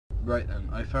Right then,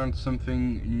 I found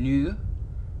something new.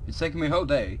 It's taken me a whole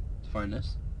day to find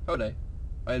this. Whole day.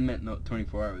 I admit not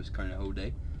 24 hours, kind of whole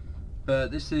day.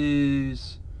 But this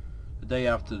is the day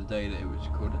after the day that it was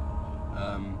recorded.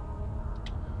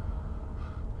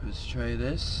 Let's try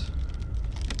this.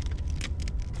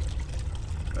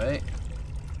 Right.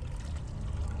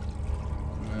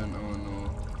 And oh no.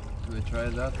 Do we try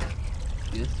that?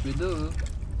 Yes we do.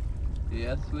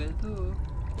 Yes we do.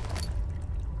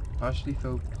 Partially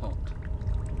filled pot.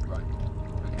 Right.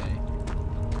 Okay.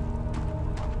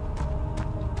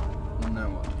 Now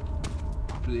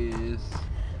what? Please.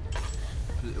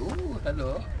 Oh,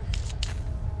 hello.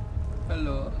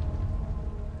 Hello.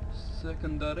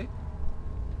 Secondary.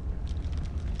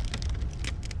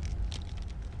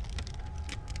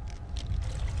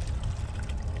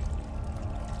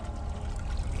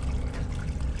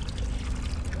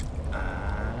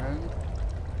 And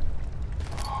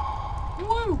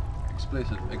woo!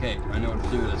 Explosive. Okay, I know what to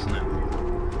do with this now.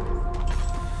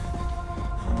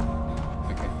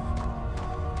 Okay.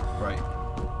 Right.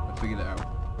 I figured it out.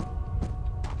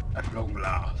 At long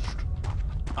last,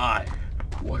 I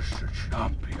was the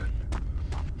champion.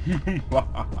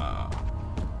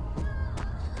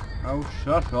 Oh,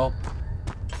 shut up.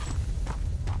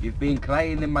 You've been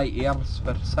crying in my ears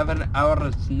for 7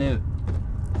 hours now.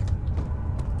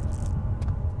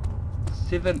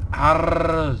 7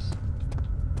 hours.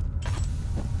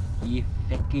 You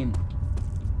fucking...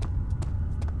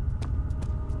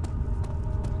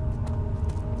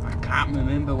 I can't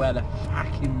remember where the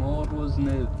fucking mod was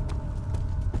now.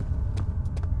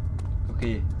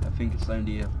 Okay, I think it's down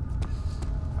here.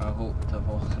 I hope to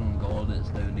fucking God it's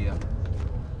down here.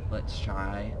 Let's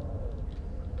try.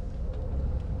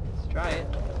 Let's try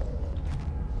it.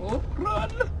 Oh,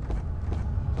 run!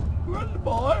 Run,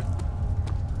 boy!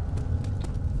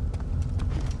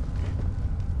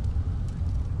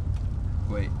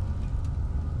 Wait.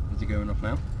 Is it going off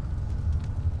now?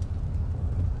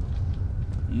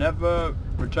 Never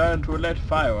return to lit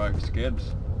fireworks,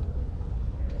 kids.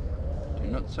 Do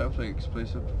not set off the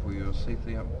explosive before you are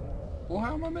safely up. Well,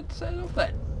 how am I meant to set it off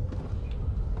then?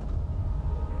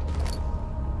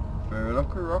 Throw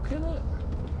like a rocket at it?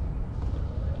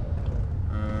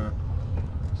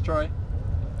 Let's try.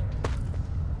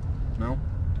 No.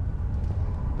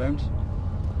 Bounce.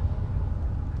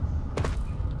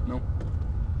 No.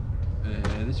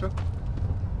 This way?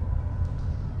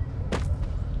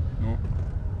 No.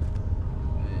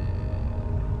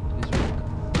 This way?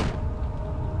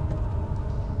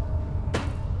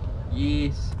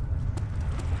 Yes.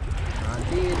 I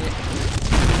did it.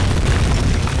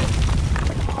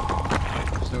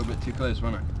 Still a bit too close,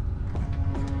 wasn't I?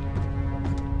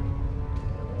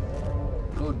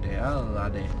 Bloody hell,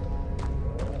 laddie.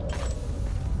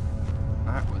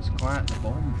 That was quite the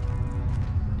bomb.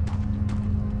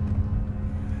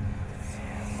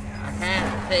 I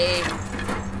can't see.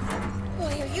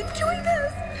 Why are you doing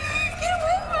this? Get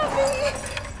away from me!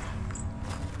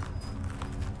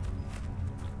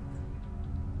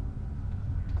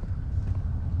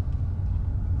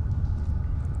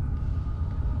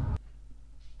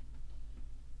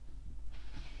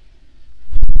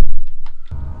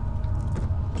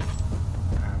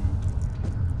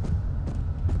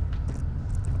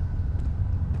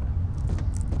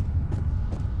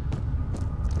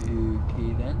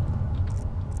 Okay then.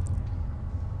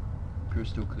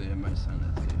 Crystal clear, my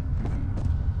sanity.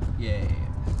 Yeah.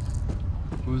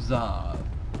 Huzzah.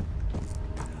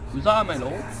 Huzzah, my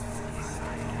lord.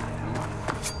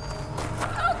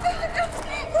 Oh, God, no,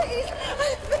 please!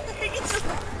 Please!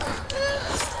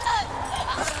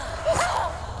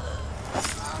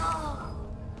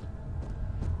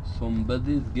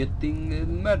 Somebody's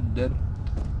getting murdered.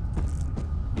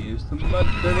 Here's some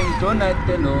murdering tonight.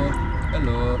 Hello.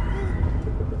 Hello.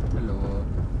 Hello.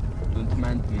 Don't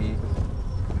mind me.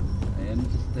 I am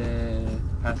just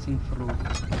passing through.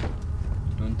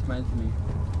 Don't mind me.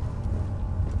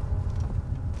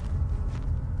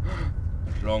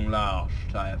 At long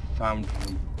last, I have found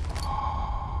them.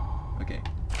 Okay.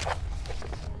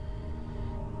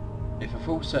 If a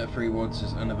full set of 3 rods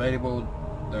is unavailable,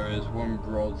 there is 1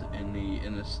 rod in the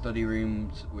inner study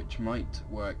rooms which might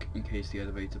work in case the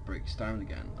elevator breaks down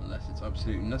again. Unless it's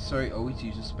absolutely necessary, always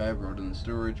use a spare rod in the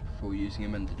storage before using a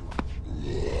mended one.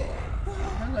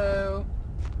 Hello.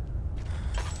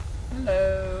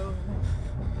 Hello.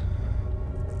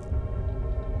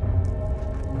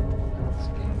 Let's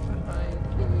get behind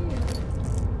here.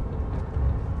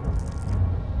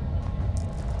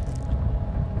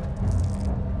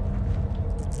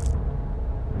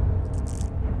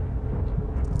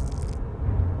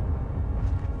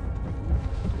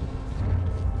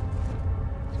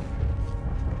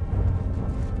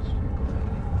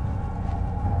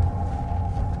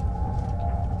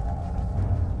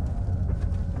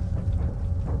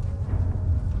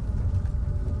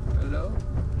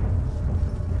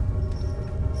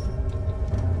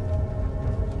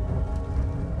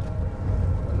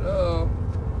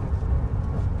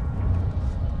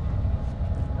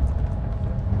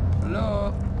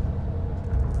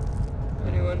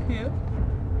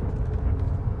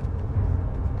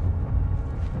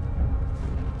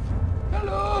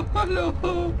 Hello!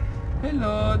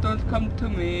 Hello, don't come to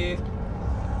me.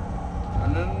 Oh,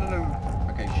 no, no, no.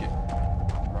 Okay, shit.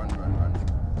 Run, run, run.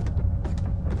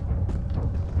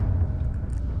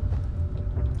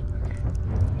 Okay.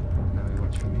 Now we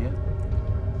watch from here.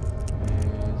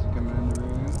 Is it coming in the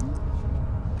room?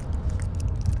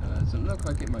 Doesn't look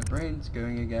like it. My brain's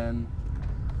going again.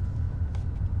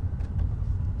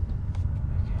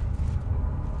 Okay.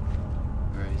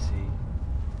 Where is he?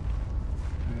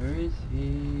 Where is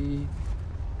he?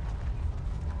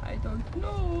 I don't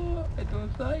know. I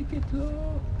don't like it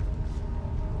though.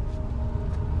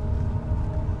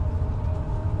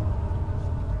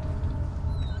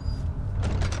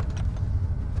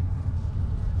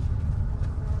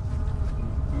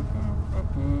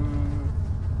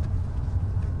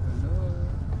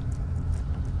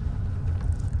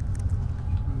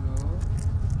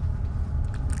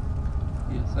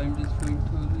 I'm just going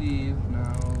to leave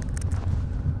now.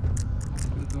 If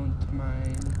you don't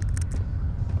mind.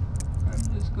 I'm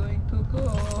just going to go.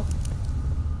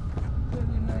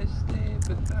 Very nice day,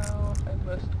 but now I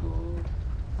must go.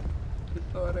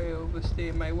 Before I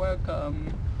overstay my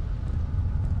welcome.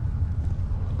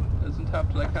 Doesn't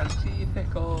help that I can't see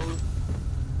Pickle.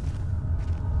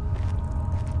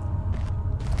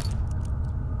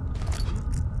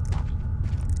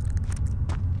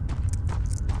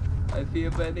 I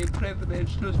feel very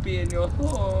privileged to be in your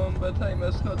home, but I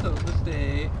must not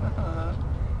overstay.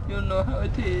 You know how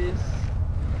it is.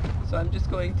 So I'm just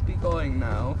going to be going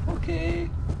now. Okay.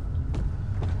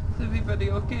 Is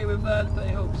everybody okay with that? I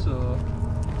hope so.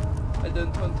 I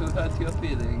don't want to hurt your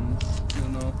feelings, you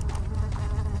know.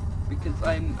 Because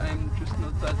I'm just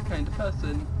not that kind of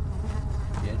person.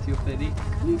 Yes, you're very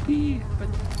creepy, but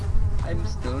I'm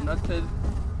still not a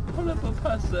horrible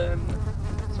person.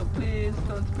 So please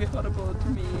don't be horrible to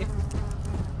me.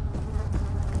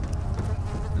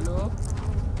 Hello?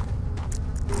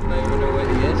 Can I run away?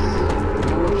 Yes.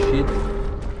 Oh shit.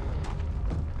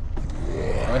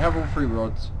 Do I have all 3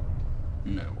 rods?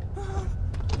 No.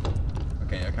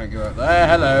 Okay, I can't go out there.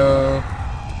 Hello.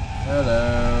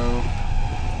 Hello.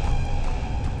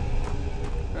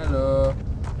 Hello.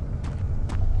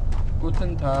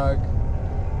 Guten Tag.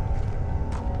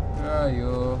 Where are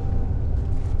you?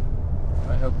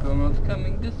 I hope you're not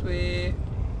coming this way.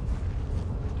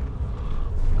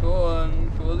 Go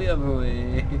on, go the other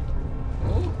way.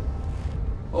 Oh.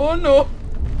 Oh no!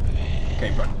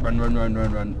 Okay, run, run, run, run,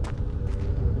 run, run.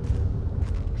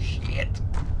 Shit!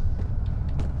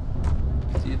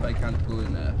 See if I can't go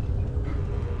in there.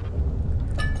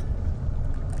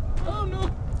 Oh no!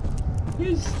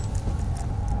 He's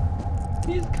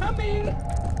coming!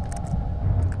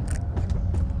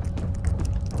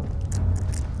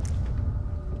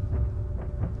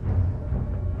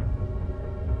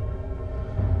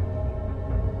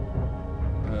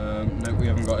 No, we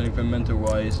haven't got anything mental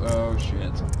wise. Oh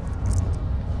shit.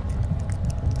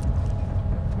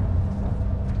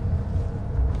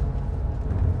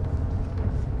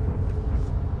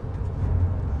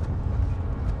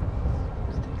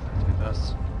 Stay with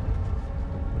us.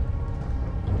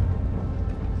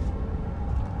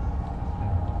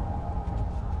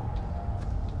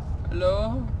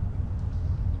 Hello?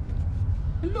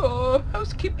 Hello?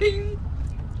 Housekeeping?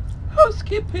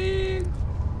 Housekeeping?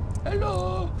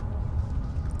 Hello?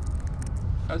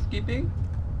 Housekeeping?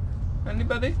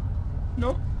 Anybody?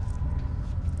 No?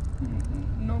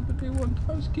 Nobody want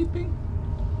housekeeping?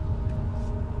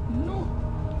 No?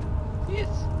 Yes?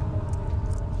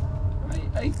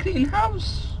 I clean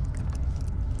house.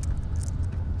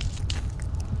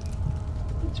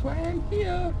 That's why I'm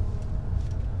here.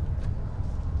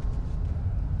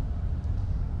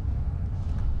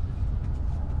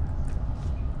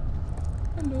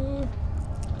 Hello.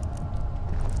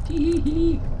 Tee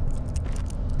hee.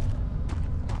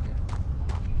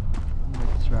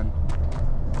 Let's run.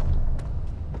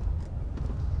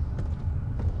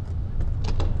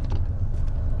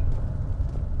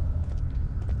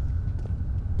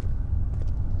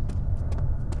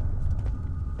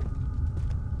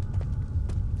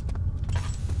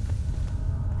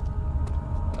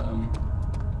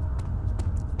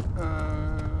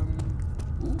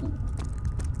 Ooh.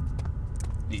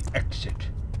 The exit.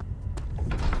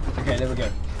 Okay, there we go.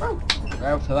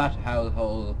 Well, to that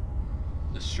hellhole.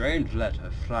 The strange letter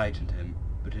frightened him,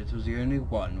 but it was the only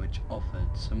one which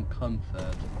offered some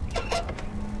comfort.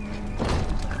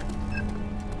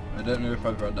 I don't know if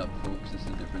I've read that before because it's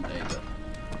a different day, but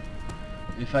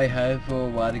if I have, oh,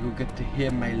 why do you get to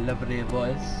hear my lovely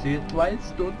voice? See it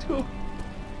twice, don't you?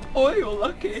 Oh, you're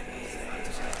lucky.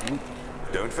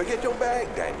 Don't forget your bag,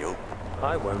 Daniel.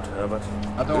 I won't, Herbert.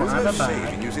 I don't There's have no a shame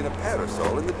in bag. using a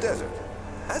parasol in the desert.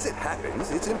 As it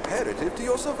happens, it's imperative to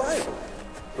your survival.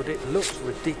 But it looks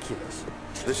ridiculous.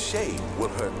 The shame will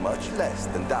hurt much less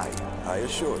than dying, I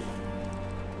assure you.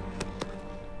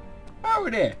 Oh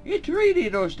there, it really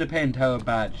does depend how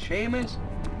bad shame is.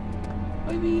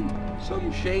 I mean,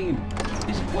 some shame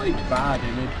is quite bad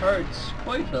and it hurts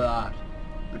quite a lot.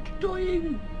 But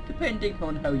dying, depending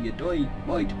on how you die,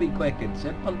 might be quick and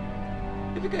simple.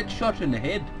 If you get shot in the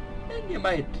head, then you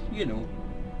might, you know,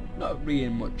 not be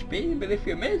in much pain, but if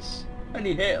you miss, and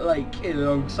you hit like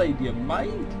alongside your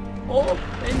mind, oh,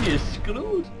 then you're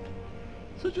screwed.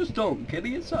 So just don't kill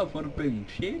yourself or bring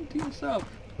shame to yourself.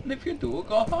 And if you do,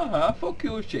 go, haha, fuck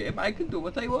your shame, I can do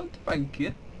what I want, thank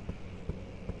you.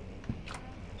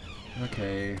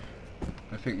 Okay,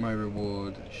 I think my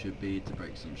reward should be to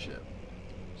break some shit.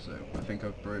 So, I think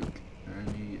I've broke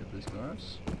any of this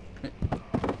glass.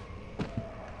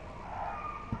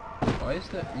 Why is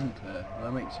there ink there?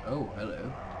 That makes... oh,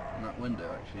 hello. In that window,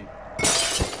 actually.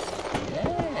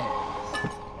 Yes!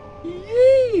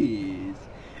 Yes!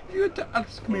 If you were to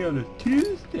ask me on a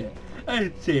Tuesday,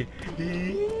 I'd say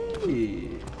yes.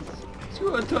 If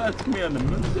you were to ask me on a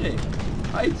Monday,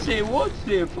 I'd say what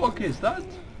the fuck is that?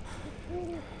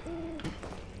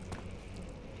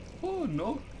 Oh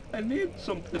no, I need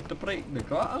something to break the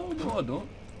glass. Oh no, I don't.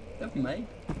 Never mind.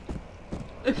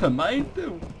 Never mind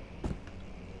though.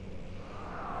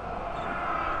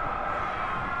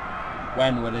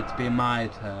 When will it be my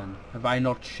turn? Have I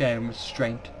not shown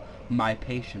restraint? My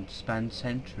patience spans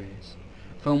centuries.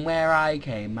 From where I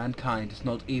came, mankind is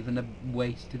not even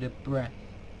wasted a breath.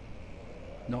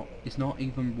 It's not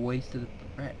even wasted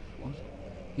a breath, what?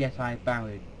 Yet I bow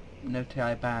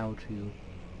to you.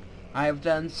 I have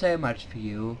done so much for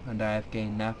you, and I have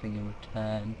gained nothing in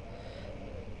return.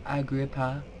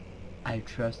 Agrippa, I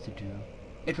trusted you.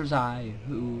 It was I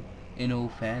who, in all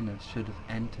fairness, should have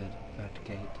entered that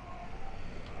gate.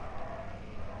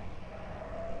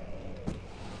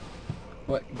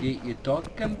 What gate you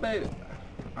talking about?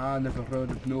 I never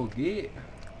heard of no gate.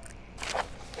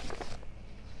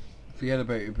 Forget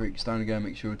about your breaks down again,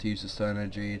 make sure to use the stern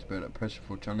energy to build up pressure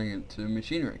before channeling it to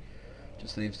machinery.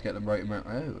 Just leaves to get the right amount.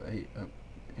 Oh,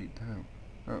 8 down.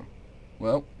 Oh.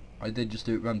 Well, I did just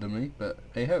do it randomly, but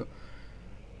hey ho.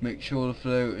 Make sure the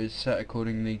flow is set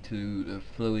accordingly to the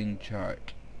flowing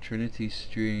chart. Trinity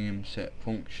stream set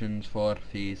functions for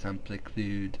phase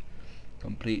amplitude.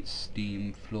 Complete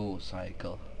steam flow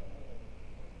cycle.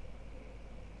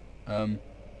 No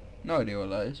idea what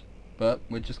that is, but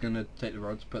we're just gonna take the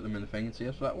rods, put them in the thing, and see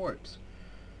if that works.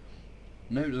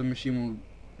 Note that the machine will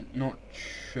not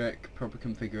check proper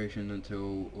configuration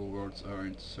until all rods are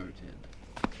inserted.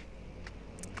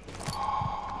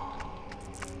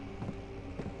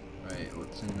 Right,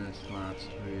 what's in this last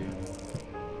room?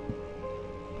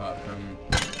 Apart from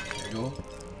the door.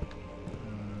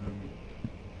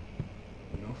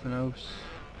 Nothing else.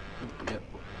 Oh, yep.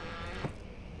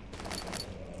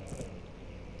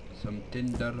 Some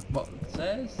tinder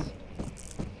boxes.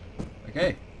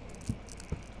 Okay.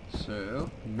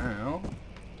 So now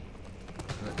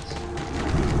let's.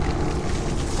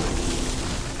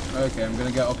 Okay, I'm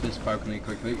gonna get off this balcony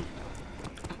quickly,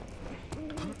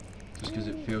 just because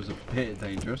it feels a bit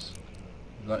dangerous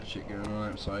with that shit going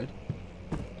on outside.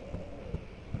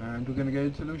 And we're gonna go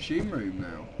to the machine room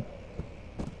now.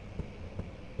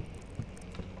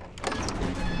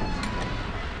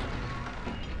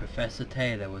 Professor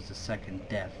Taylor was the second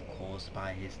death caused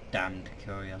by his damned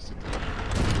curiosity.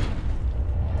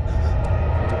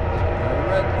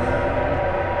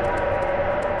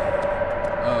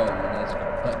 Oh, there's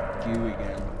that goo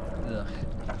again. Ugh.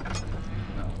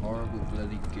 That horrible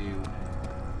bloody goo.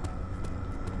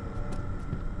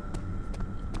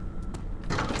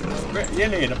 You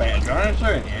need a better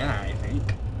dinosaur, yeah, I think.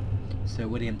 Sir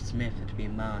William Smith had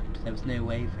been marked. There was no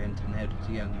way for him to notice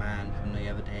a young man from the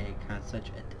other day cast such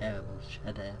a terrible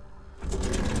shudder.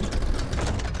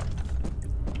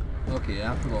 Okay,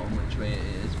 I've forgotten which way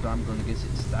it is, but I'm gonna guess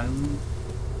it's down.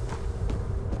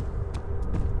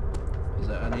 Is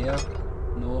that in here?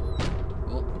 No.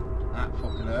 Oh, that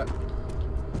fucking hurt.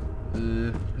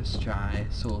 Let's try.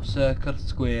 So, circle,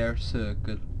 square,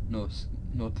 circle. No,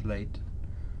 not light.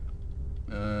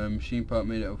 Machine part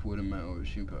made out of wood and metal.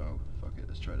 Machine part. Oh, fuck it.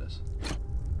 Let's try this.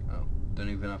 Oh, don't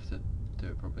even have to do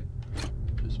it properly.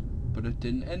 Just put it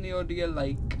in any order you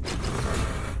like,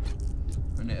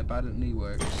 and it apparently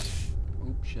works.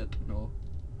 Oh shit! No.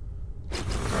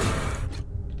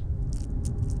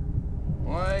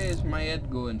 Why is my head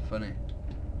going funny?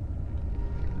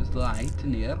 There's light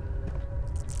in here.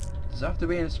 Does it have to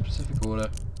be in a specific order?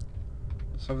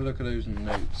 Let's have a look at those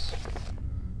notes.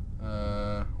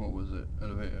 What was it?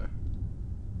 Elevator.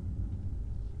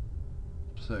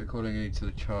 set accordingly to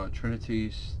the chart. Trinity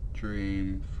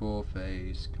stream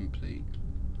 4-phase complete.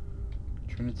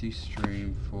 Trinity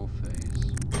stream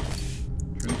 4-phase.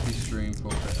 Trinity stream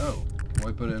 4-phase. Oh, can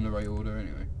I put it in the right order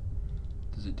anyway?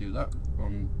 Does it do that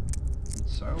on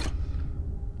south?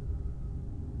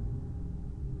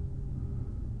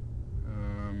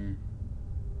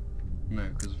 No,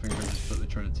 because I think I just put the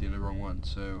Trinity in the wrong one.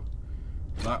 So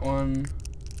that one.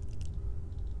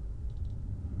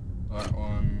 That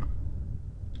one,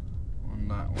 on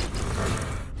that one.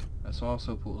 Let's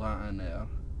also put that in there.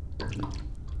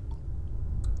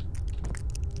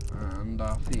 And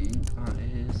I think that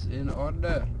is in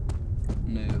order.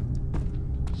 No.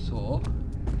 So,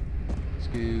 let's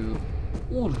go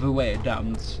all the way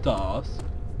downstairs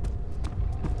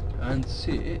and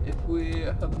see if we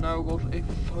have now got a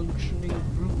functioning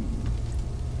room.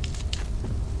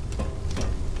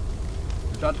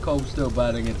 That coal's still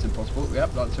burning, it's impossible.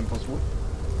 Yep, that's impossible.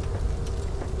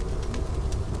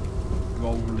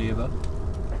 Wrong lever.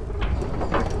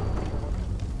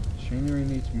 Machinery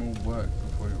needs more work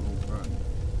before it will run.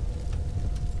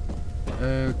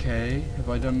 Okay, have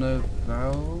I done the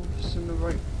valves in the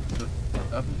right... the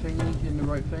other thingy in the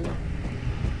right thing?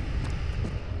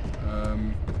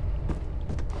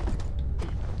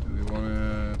 Do we want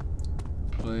to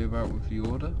play about with the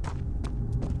order?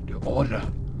 The order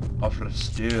of the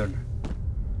stone.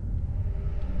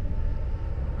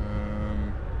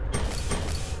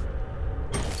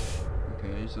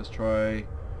 Okay, so let's try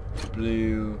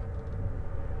blue,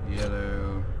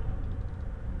 yellow,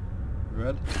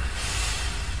 red.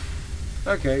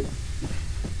 Okay.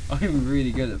 I'm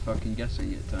really good at fucking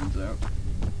guessing, it turns out.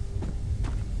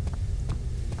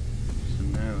 So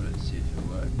now let's see if it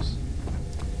works.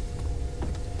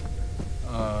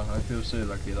 I feel so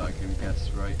lucky that I can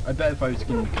guess right. I bet if I was in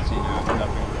the casino,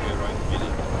 nothing would go right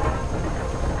immediately.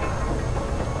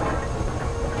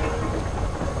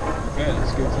 Okay,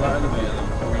 let's go to that elevator then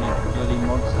before any bloody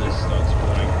monsters start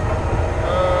spawning.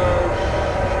 Oh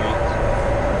shit.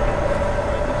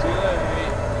 Right, too late.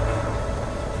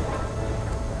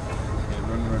 Okay,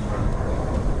 run.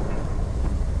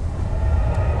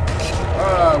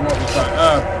 Oh, what was that?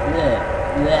 Oh, blah,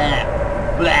 blah,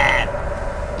 blah,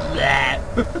 blah.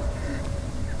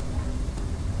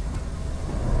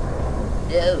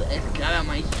 Ew, it's got on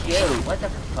my shoe. What the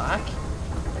fuck?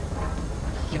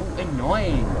 So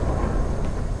annoying.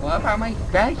 What about my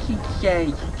fashion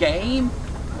sense, game?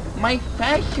 My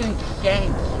fashion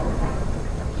sense.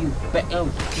 Oh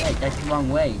shit, that's the wrong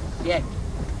way. Shit.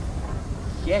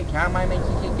 Shit, how am I meant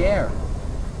to get there?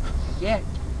 Shit.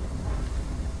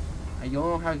 I don't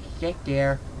know how to get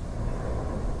there.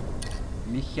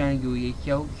 I'm just trying to do this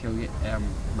so that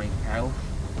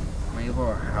my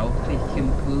overall health is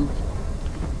improved.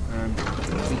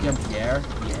 We jump there,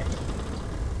 yes.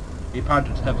 He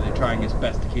panted heavily, trying his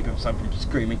best to keep himself from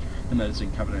screaming. The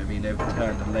medicine cabinet had been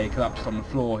overturned and lay collapsed on the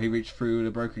floor. He reached through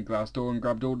the broken glass door and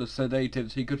grabbed all the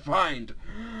sedatives he could find.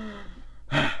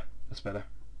 That's better.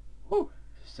 Whew,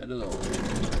 said it all.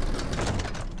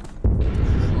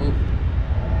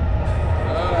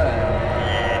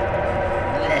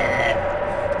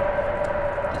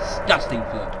 Disgusting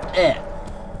flood. Air.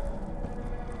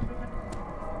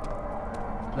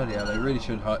 Bloody hell, they really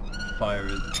should fire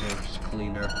his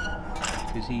cleaner,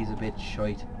 because he's a bit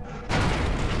shite.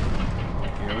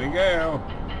 Here we go!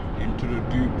 Into the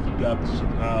deep depths of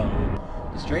hell.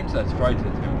 The strange that's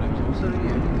frightened him, but it was also the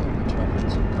only one which offered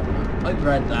some comfort. I've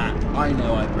read that. I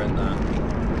know I've read that.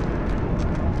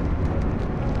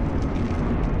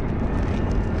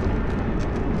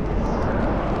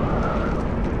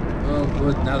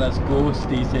 Good, now there's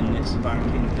ghosties in this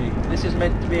fucking thing. This is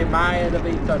meant to be my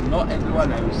elevator, not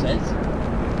everyone else's.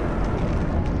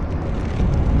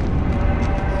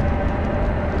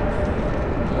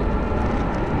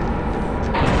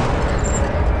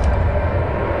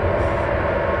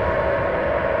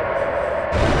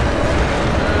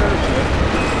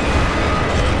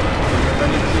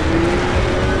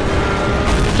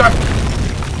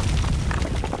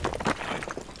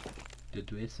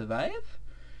 Did we survive?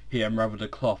 He unraveled a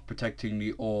cloth protecting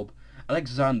the orb.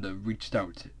 Alexander reached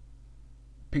out,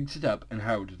 picked it up and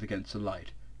held it against the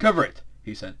light. "Cover it,"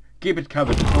 he said. "Keep it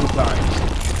covered at all times."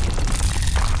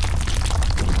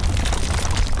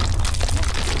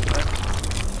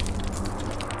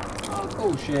 Oh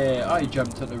bullshit, I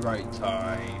jumped at the right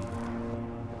time.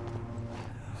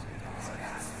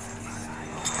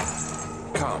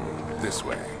 Come, this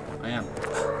way. I am.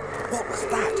 What was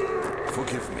that?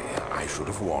 Forgive me, I should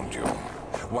have warned you.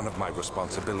 One of my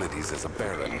responsibilities as a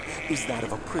Baron is that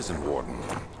of a prison warden.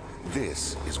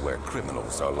 This is where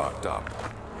criminals are locked up.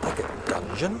 Like a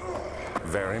dungeon?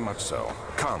 Very much so.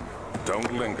 Come,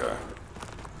 don't linger.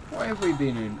 Why have we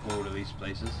been in all of these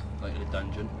places? Like the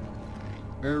dungeon?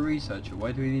 We're a researcher,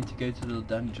 why do we need to go to the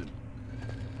dungeon?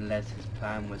 Unless his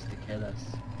plan was to kill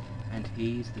us. And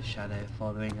he's the shadow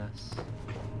following us.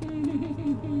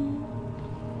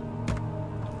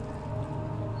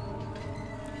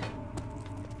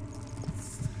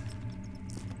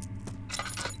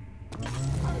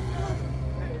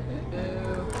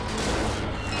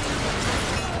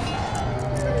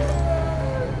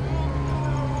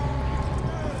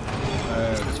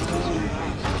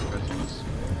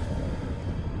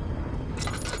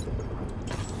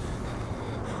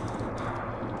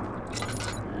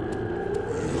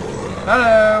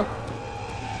 Hello!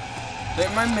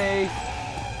 Don't mind me.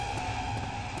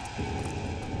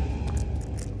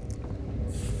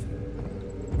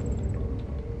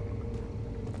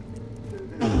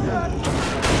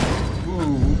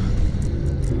 Ooh.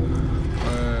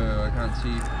 Oh, I can't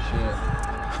see shit.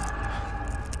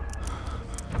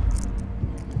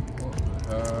 What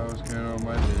the hell's going on with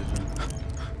my vision?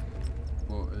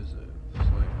 What is it? It's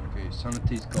like, okay,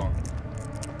 sanity's gone.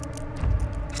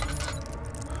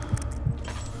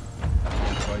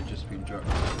 I've just been dropped.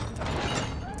 Ooh.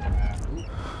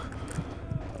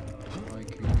 I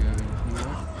can go in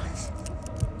here.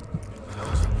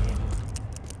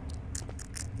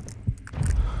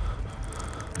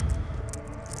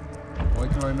 Why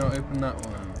can I not open that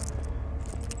one?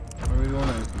 I really want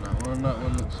to open that one. That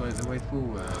one looks like the way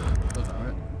forward. God damn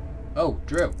it. Oh,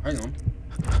 drill. Hang on.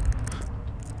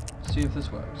 See if this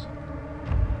works.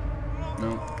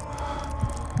 No.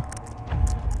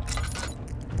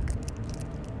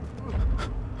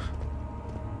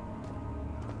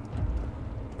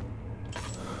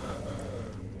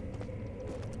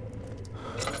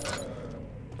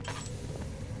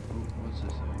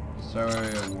 So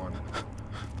area 1.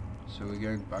 So we're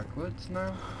going backwards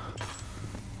now?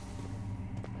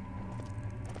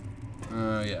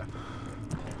 Yeah.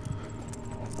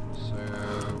 So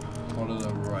follow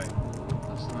the right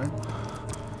this time.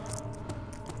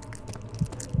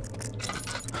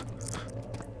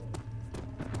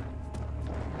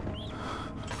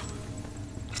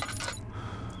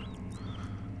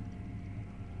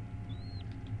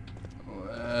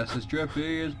 Oh, this is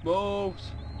drippy as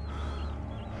balls.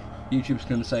 YouTube's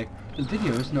gonna say, the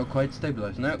video is not quite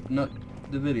stabilized. No, not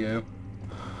the video.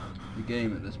 The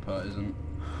game at this part isn't.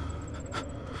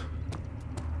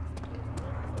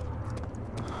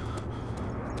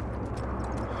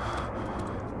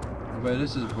 Although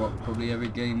this is what probably every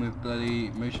game with bloody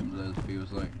motion blurs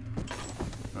feels like.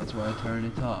 That's why I turn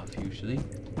it off, usually.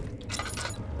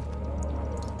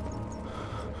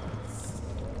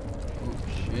 Oh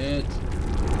shit.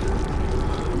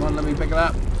 Come on, let me pick it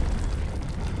up.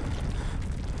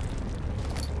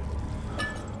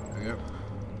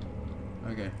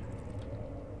 Okay.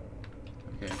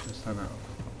 Okay, just turn out.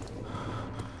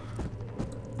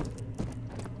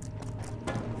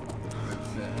 Right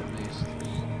there, at least.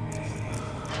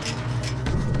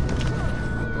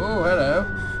 Oh, hello!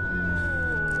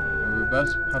 A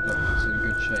reverse padlock that's in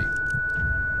good shape.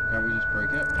 Can't we just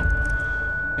break it?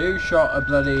 Who shot a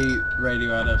bloody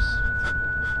radio at us?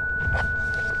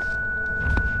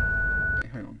 Wait,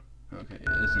 hang on. Okay, it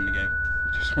is in the game.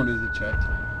 Just wanted to check.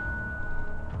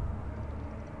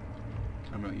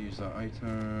 Cannot use that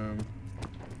item.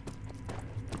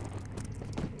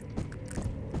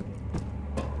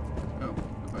 Oh, go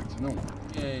back to normal.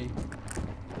 Yay.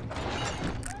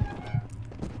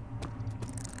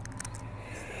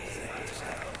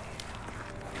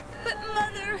 But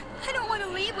Mother, I don't want to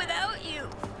leave without you.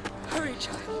 Hurry,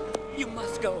 child. You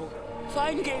must go.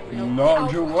 Find Gabriel.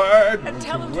 Not your word, and not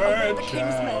tell your him to obey word, the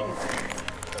king's men.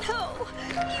 No,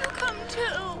 you come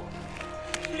too.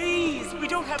 Please, we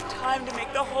don't have time to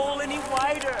make the hole any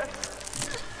wider.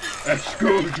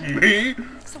 Excuse me?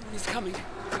 Someone is coming.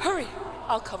 Hurry.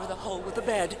 I'll cover the hole with the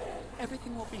bed.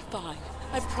 Everything will be fine.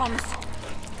 I promise.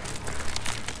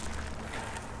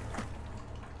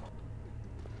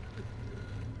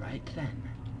 Right then,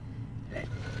 let's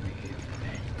make it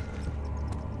bed.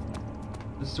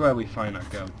 This is where we find that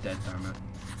girl dead, damn it.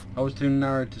 I was too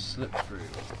narrow to slip through.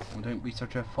 Well, don't be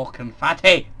such a fucking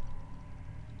fatty!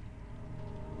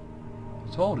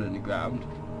 It's hard in the ground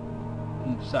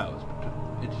themselves, but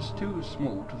it is too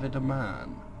small to fit a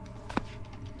man.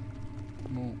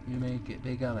 Well, you make it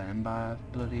bigger then by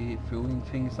bloody throwing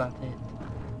things at it.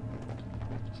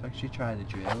 Let's actually try the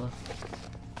drill.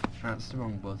 That's the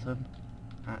wrong button.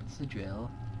 That's the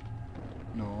drill.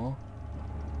 No.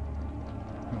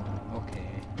 No,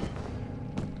 okay.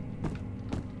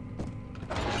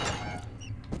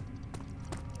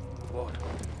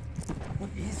 What? What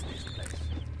is this place?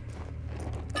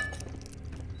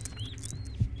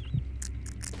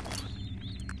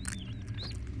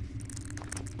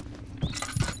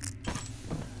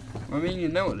 I mean, you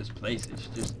know what this place is,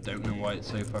 you just don't know why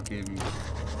it's so fucking,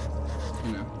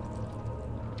 you know.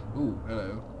 Ooh,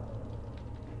 hello.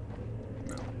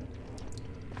 No.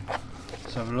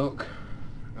 Let's have a look.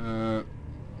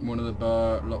 One of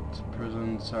the locked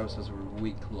prison cells has a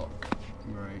weak lock.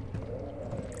 Right.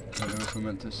 I don't know if we're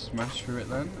meant to smash through it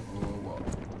then, or what.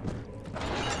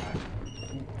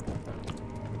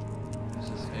 Is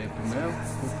this open now?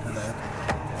 Oh, hello.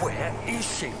 Where is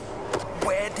she?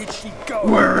 Where did she go?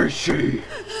 Where is she?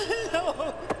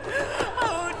 No! I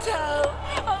won't tell!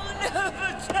 I'll never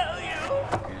tell you!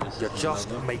 Okay, this You're is just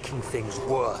another. making things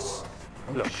worse.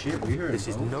 Oh Look, shit, we heard this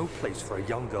is no place for a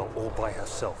young girl all by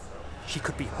herself. She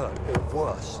could be hurt, or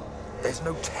worse. There's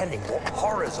no telling what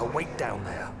horrors await down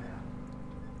there.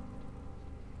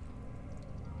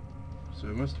 So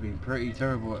it must have been pretty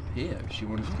terrible up here if she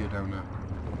wanted to go down there.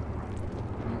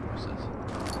 Oh, what's this?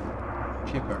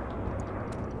 Chipper.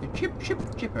 A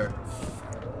chipper.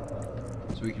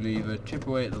 So we can either chip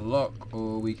away at the lock,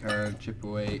 or we can chip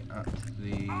away at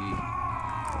the...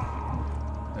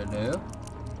 Hello?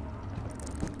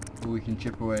 Or we can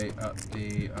chip away at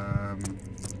the,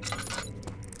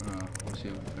 what's the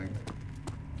other thing?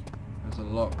 There's a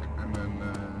lock, and then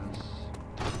there's...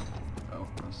 Oh,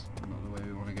 that's not the way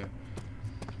we want to go.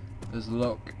 There's a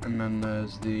lock, and then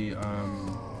there's the,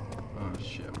 oh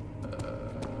shit.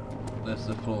 There's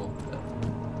the floor.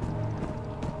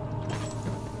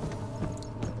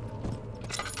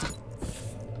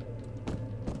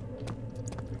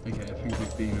 Okay, I think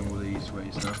we've been all these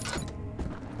ways now.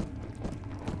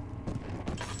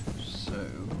 So,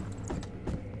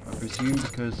 I presume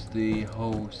because the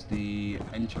hole's the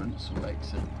entrance or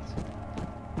exit,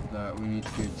 that we need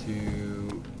to go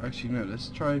to... Actually no, let's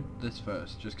try this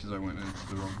first, just because I went into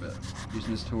the wrong bit.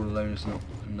 Using this tool alone is not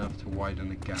enough to widen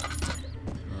the gap.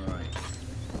 Right.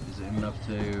 Is it enough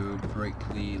to break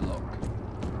the lock?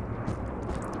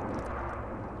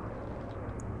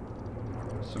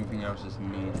 Something else is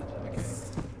needed. Okay.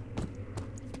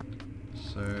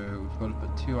 So we've got to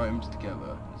put two items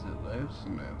together. Is it those?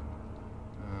 No.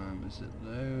 Is it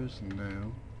those?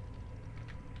 No.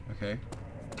 Okay.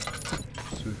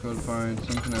 So we've got to find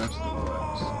something else that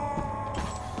works.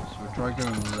 So we'll try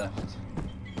going left.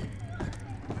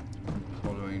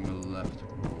 Following the left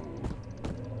roll.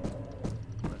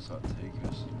 Where's that take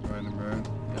us? Round and round?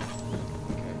 Yep.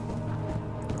 Okay.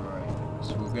 Alright.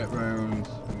 So we'll get round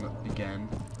again.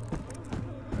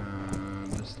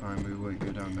 And this time we won't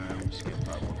go down there, we'll skip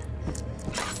that one.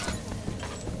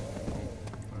 Oh,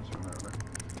 that's one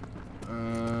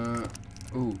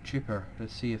over. Ooh, chipper.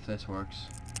 Let's see if this works.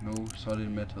 No solid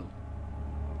metal.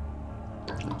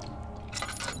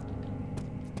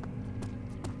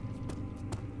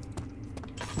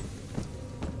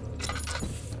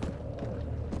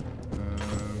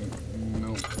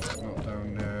 Nope, not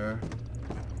down there.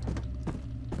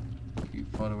 Keep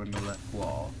following the left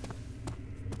wall.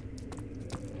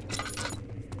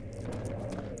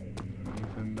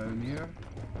 Anything down here?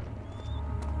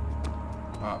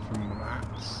 Apart from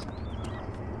rats.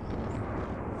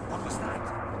 What was that?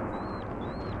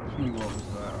 What was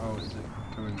that? Oh, is it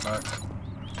coming back?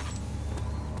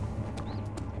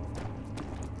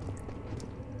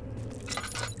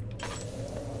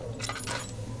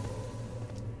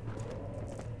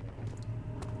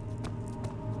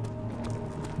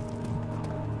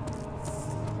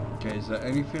 Okay, is there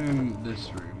anything in this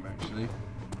room, actually?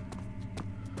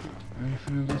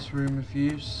 Anything in this room of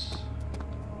use?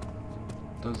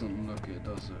 Doesn't look it,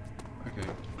 does it? Okay.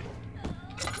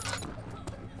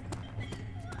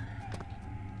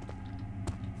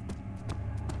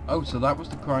 Oh, so that was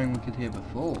the crying we could hear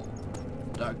before.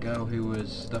 That girl who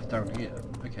was stuffed down here.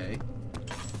 Okay.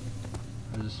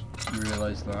 I just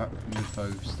realised that.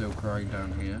 Info still crying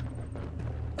down here.